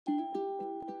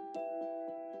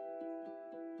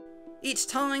It's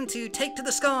time to take to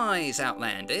the skies,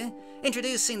 Outlander,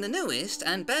 introducing the newest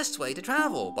and best way to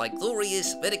travel by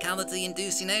glorious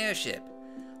verticality-inducing airship.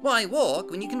 Why walk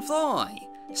when you can fly?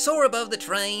 Soar above the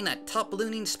terrain at top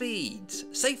ballooning speeds,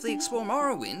 safely explore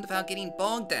Morrowind without getting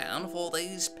bogged down with all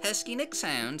those pesky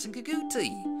Nixhounds and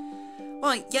Kaguti.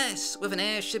 Why, yes, with an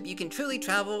airship you can truly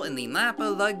travel in the lap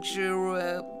of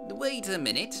luxury. Wait a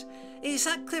minute, is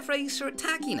that cliff racer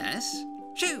attacking us?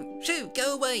 Shoo,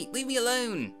 go away, leave me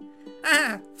alone.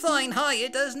 Ah, flying higher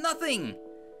does nothing.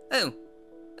 Oh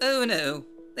no,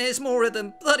 there's more of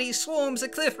them bloody swarms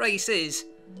of cliff racers.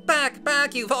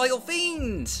 Back, you vile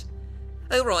fiends!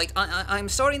 Oh right, I'm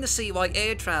starting to see why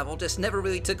air travel just never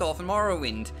really took off in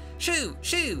Morrowind.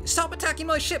 Shoo, stop attacking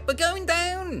my ship, we're going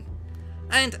down!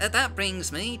 And that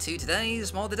brings me to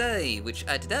today's mod of the day, which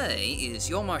today is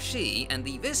Yul Marshee and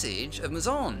the Visage of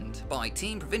Mzund by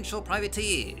Team Provincial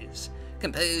Privateers,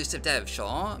 composed of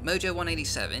Devshaw,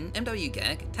 Mojo187,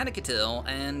 MWGek, Tanakatil,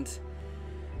 and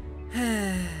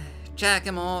jack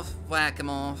 'em off, whack 'em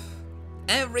off.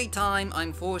 Every time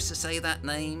I'm forced to say that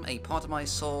name, a part of my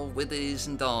soul withers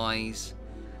and dies.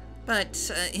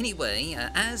 But anyway,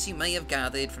 as you may have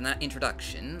gathered from that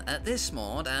introduction, this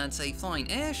mod adds a flying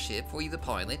airship for you to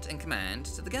pilot and command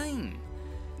to the game.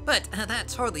 But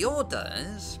that's hardly all it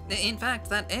does. In fact,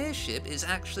 that airship is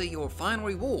actually your final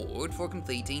reward for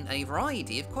completing a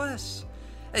variety of quests,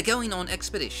 going on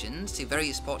expeditions to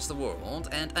various parts of the world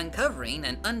and uncovering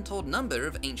an untold number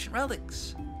of ancient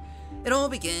relics. It all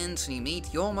begins when you meet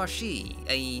Yul Marshee,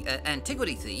 an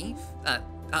antiquity thief,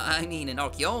 an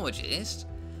archaeologist,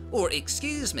 or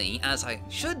excuse me, as I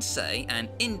should say, an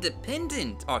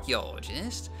independent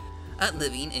archaeologist,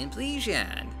 living in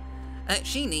Pleasiad.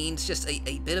 She needs just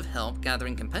a bit of help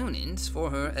gathering components for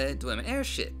her Dwemer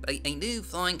airship, a new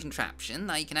flying contraption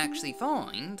that you can actually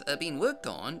find being worked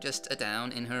on just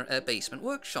down in her basement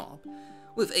workshop,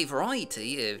 with a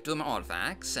variety of Dwemer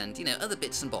artifacts and, other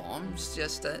bits and bobs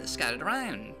just scattered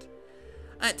around.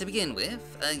 To begin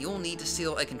with, you'll need to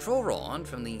steal a control rod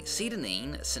from the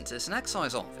Cedanine Census and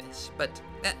Excise office, but,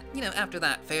 after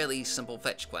that fairly simple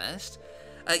fetch quest,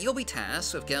 you'll be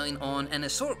tasked with going on an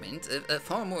assortment of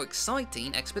far more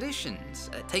exciting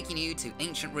expeditions, taking you to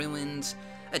ancient ruins,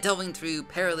 delving through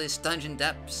perilous dungeon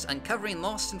depths, uncovering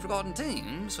lost and forgotten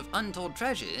tombs with untold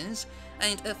treasures,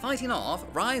 and fighting off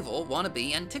rival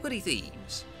wannabe antiquity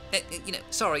thieves.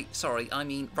 I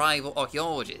mean rival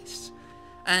archaeologists.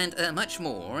 And much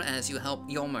more as you help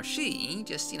Yul Marshee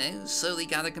just, slowly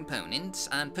gather components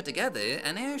and put together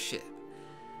an airship.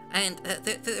 And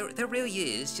there really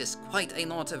is just quite a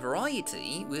lot of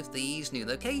variety with these new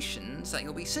locations that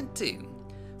you'll be sent to.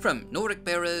 From Nordic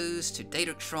barrows to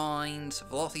Daedric shrines,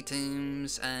 Velothi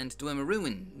tombs, and Dwemer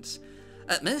ruins.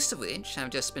 Most of which have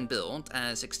just been built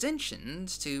as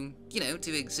extensions to,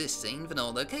 to existing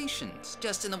vanilla locations,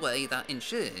 just in a way that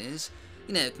ensures,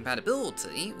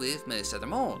 compatibility with most other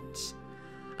mods.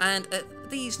 And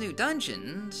these new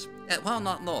dungeons, while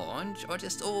not large, are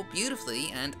just all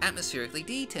beautifully and atmospherically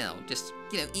detailed. Just,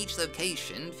 each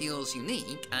location feels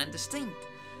unique and distinct,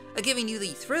 giving you the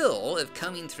thrill of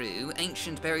combing through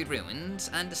ancient buried ruins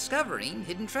and discovering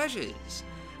hidden treasures,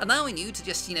 allowing you to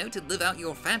just, to live out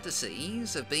your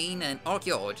fantasies of being an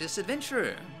archaeologist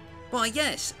adventurer. Why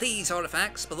yes, these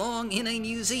artifacts belong in a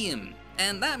museum,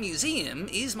 and that museum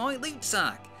is my loot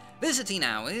sack. Visiting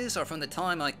hours are from the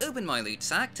time I open my loot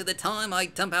sack to the time I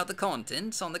dump out the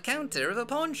contents on the counter of a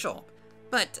pawn shop.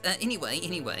 But anyway,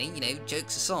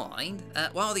 jokes aside,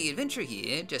 while the adventure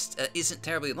here just isn't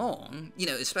terribly long,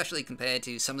 especially compared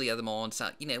to some of the other mods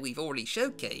that, we've already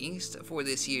showcased for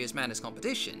this year's Madness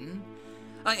competition,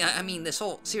 I mean, this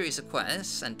whole series of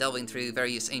quests and delving through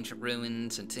various ancient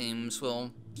ruins and tombs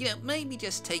will, maybe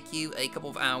just take you a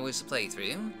couple of hours to play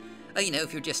through,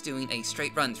 if you're just doing a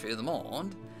straight run through the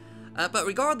mod. But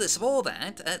regardless of all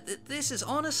that, this is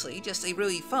honestly just a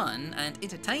really fun and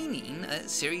entertaining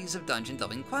series of dungeon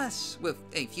delving quests, with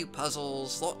a few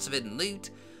puzzles, lots of hidden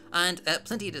loot, and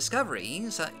plenty of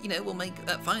discoveries that, will make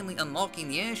finally unlocking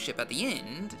the airship at the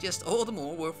end just all the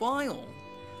more worthwhile.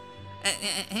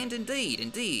 And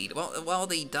indeed, while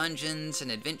the dungeons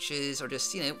and adventures are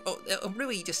just,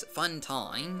 really just a fun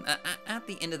time, at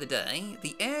the end of the day,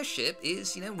 the airship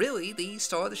is, really the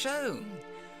star of the show.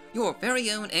 Your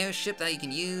very own airship that you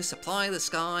can use to fly the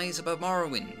skies above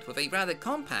Morrowind, with a rather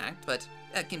compact but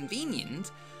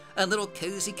convenient little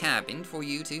cozy cabin for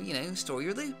you to, store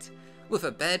your loot, with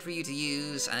a bed for you to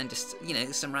use and just,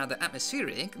 some rather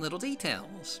atmospheric little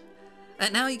details.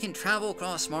 Now you can travel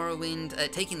across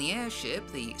Morrowind, taking the airship,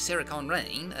 the Sericon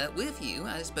Rain, with you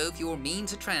as both your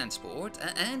means of transport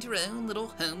and your own little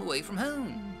home away from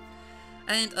home.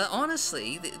 And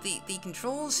honestly, the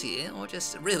controls here are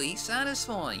just really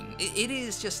satisfying. It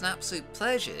is just an absolute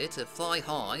pleasure to fly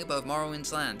high above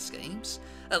Morrowind's landscapes,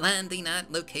 landing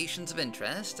at locations of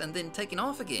interest, and then taking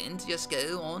off again to just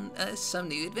go on some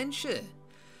new adventure.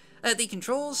 The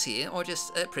controls here are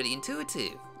just pretty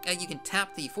intuitive. You can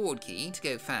tap the forward key to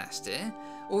go faster,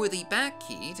 or the back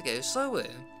key to go slower,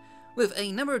 with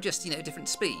a number of just, different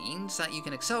speeds that you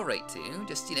can accelerate to,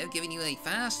 just, giving you a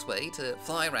fast way to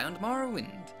fly around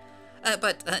Morrowind.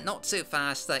 But not so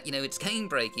fast that, it's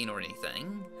game-breaking or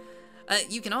anything.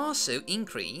 You can also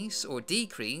increase or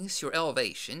decrease your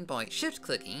elevation by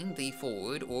shift-clicking the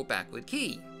forward or backward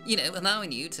key,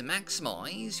 allowing you to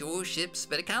maximize your ship's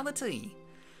verticality.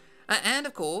 And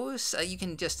of course, you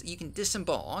can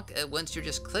disembark once you're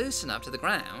just close enough to the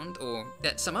ground or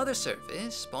at some other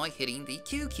surface by hitting the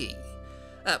Q key,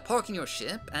 parking your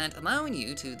ship and allowing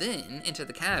you to then enter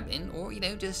the cabin or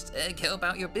just go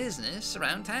about your business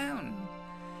around town.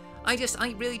 I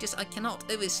cannot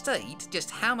overstate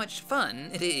just how much fun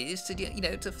it is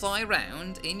to to fly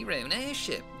around in your own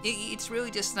airship. It's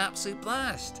really just an absolute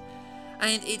blast.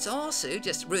 And it's also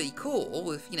just really cool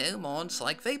with, mods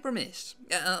like Vapor Mist,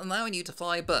 allowing you to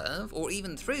fly above or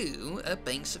even through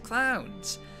banks of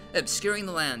clouds, obscuring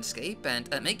the landscape and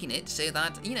making it so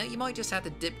that, you might just have to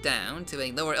dip down to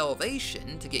a lower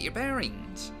elevation to get your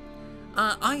bearings.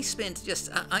 I spent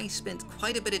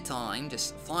quite a bit of time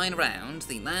just flying around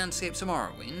the landscapes of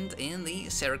Morrowind in the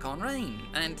Sericon rain,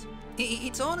 and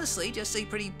it's honestly just a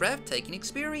pretty breathtaking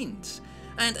experience.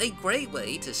 And a great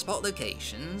way to spot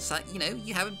locations that,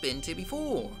 you haven't been to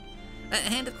before.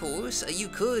 And of course, you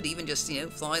could even just,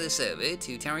 fly the server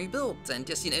to town you built and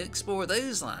just, explore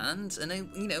those lands in a,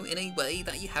 in a way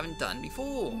that you haven't done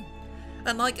before.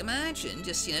 And like, imagine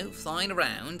just, flying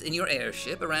around in your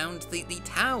airship around the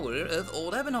Tower of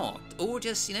Old Ebonheart, or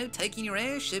just, taking your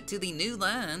airship to the new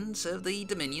lands of the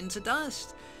Dominions of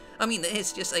Dust. I mean,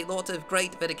 there's just a lot of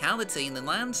great verticality in the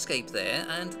landscape there,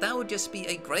 and that would just be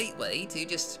a great way to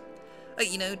just,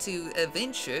 to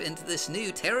venture into this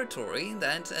new territory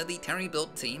that the Terry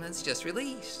Built team has just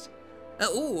released.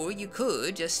 Or you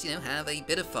could just, have a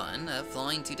bit of fun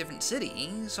flying to different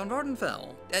cities on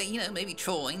Vardenfell. Maybe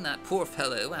trolling that poor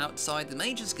fellow outside the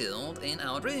Mages Guild in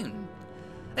Aldrune.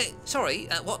 Sorry,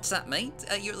 what's that, mate?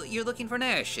 You're looking for an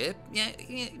airship? Yeah,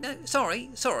 no,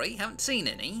 sorry, haven't seen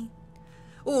any.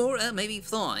 Or maybe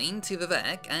flying to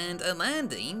Vivek and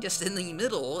landing just in the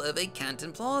middle of a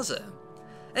Canton Plaza.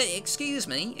 Excuse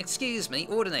me,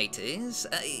 ordinators,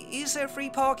 is there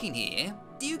free parking here?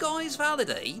 Do you guys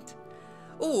validate?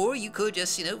 Or you could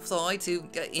just, fly to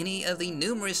any of the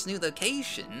numerous new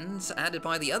locations added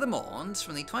by the other mods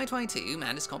from the 2022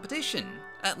 Madness competition,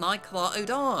 like Kla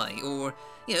Odai, or,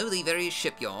 the various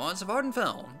shipyards of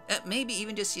Ardenfell. Maybe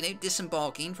even just,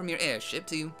 disembarking from your airship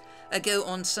to go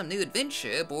on some new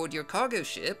adventure aboard your cargo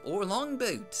ship or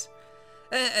longboat.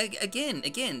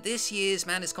 Again, this year's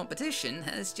Madness competition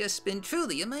has just been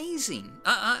truly amazing.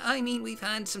 I mean, we've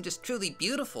had some just truly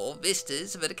beautiful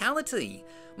vistas of verticality,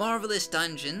 marvelous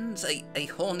dungeons, a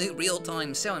whole new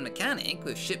real-time sailing mechanic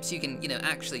with ships you can,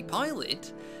 actually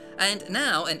pilot, and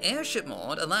now an airship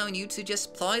mod allowing you to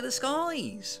just ply the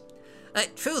skies.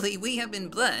 Truly, we have been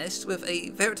blessed with a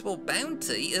veritable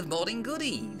bounty of modding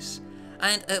goodies.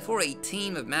 And for a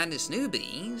team of Madness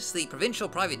newbies, the Provincial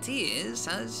Privateers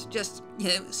has just,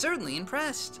 certainly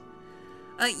impressed.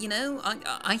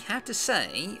 I have to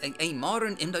say, a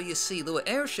modern MWSE Lua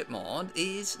airship mod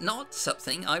is not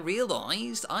something I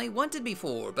realized I wanted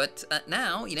before, but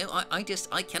now,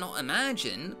 I cannot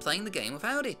imagine playing the game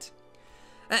without it.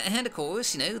 And of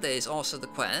course, there's also the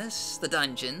quests, the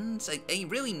dungeons, a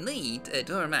really neat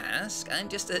Dwemer mask, and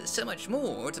just so much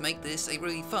more to make this a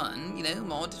really fun,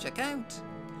 mod to check out.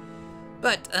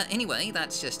 But anyway,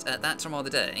 that's from all the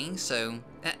day, so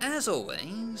as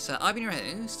always, I've been your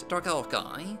host, Dark Elf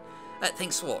Guy.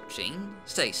 Thanks for watching,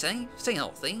 stay safe, stay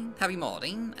healthy, happy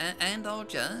modding, and I'll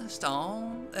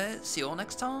see you all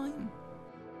next time.